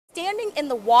standing in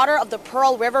the water of the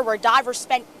Pearl River where divers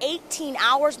spent 18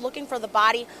 hours looking for the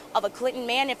body of a Clinton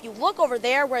man. If you look over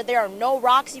there where there are no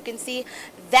rocks, you can see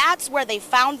that's where they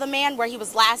found the man, where he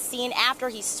was last seen after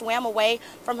he swam away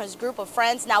from his group of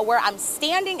friends. Now, where I'm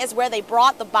standing is where they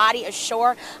brought the body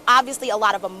ashore. Obviously, a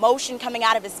lot of emotion coming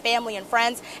out of his family and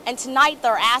friends. And tonight,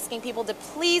 they're asking people to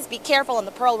please be careful in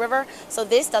the Pearl River so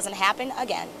this doesn't happen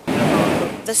again.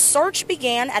 The search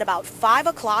began at about 5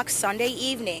 o'clock Sunday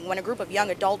evening when a group of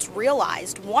young adults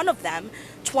realized one of them,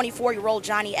 24-year-old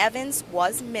Johnny Evans,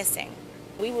 was missing.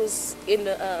 We was in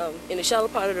the shallow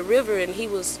part of the river, and he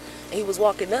was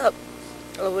walking up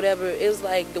or whatever. It was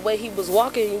like the way he was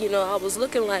walking, you know, I was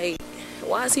looking like,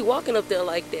 why is he walking up there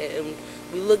like that? And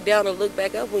we looked down and looked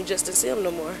back up, and we just didn't see him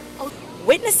no more.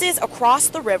 Witnesses across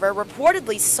the river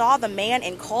reportedly saw the man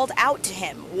and called out to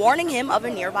him, warning him of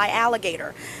a nearby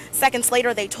alligator. Seconds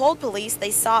later, they told police they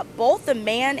saw both the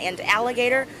man and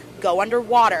alligator go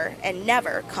underwater and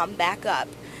never come back up.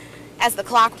 As the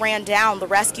clock ran down, the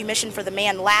rescue mission for the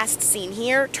man last seen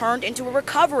here turned into a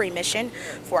recovery mission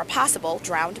for a possible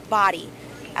drowned body.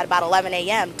 At about 11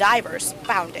 a.m., divers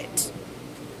found it.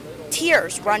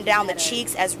 Tears run down the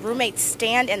cheeks as roommates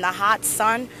stand in the hot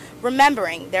sun,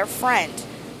 remembering their friend.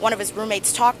 One of his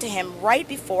roommates talked to him right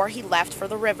before he left for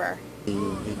the river. He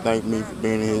thanked me for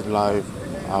being in his life,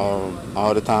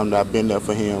 all the time that I've been there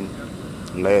for him.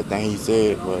 The last thing he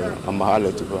said was, I'm going to holler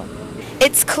at you, bro.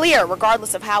 It's clear,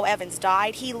 regardless of how Evans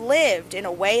died, he lived in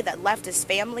a way that left his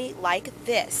family like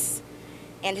this.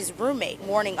 And his roommate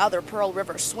warning other Pearl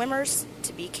River swimmers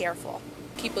to be careful.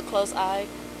 Keep a close eye.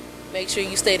 Make sure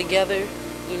you stay together.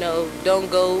 You know,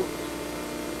 don't go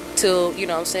till, you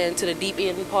know what I'm saying, to the deep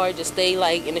end part. Just stay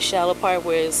like in the shallow part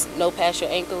where it's no past your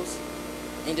ankles,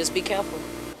 and just be careful.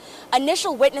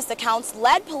 Initial witness accounts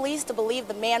led police to believe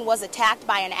the man was attacked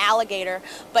by an alligator,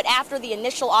 but after the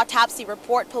initial autopsy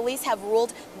report, police have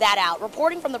ruled that out.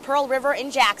 Reporting from the Pearl River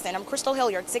in Jackson, I'm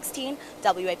Hilliard, 16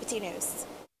 WAPT News.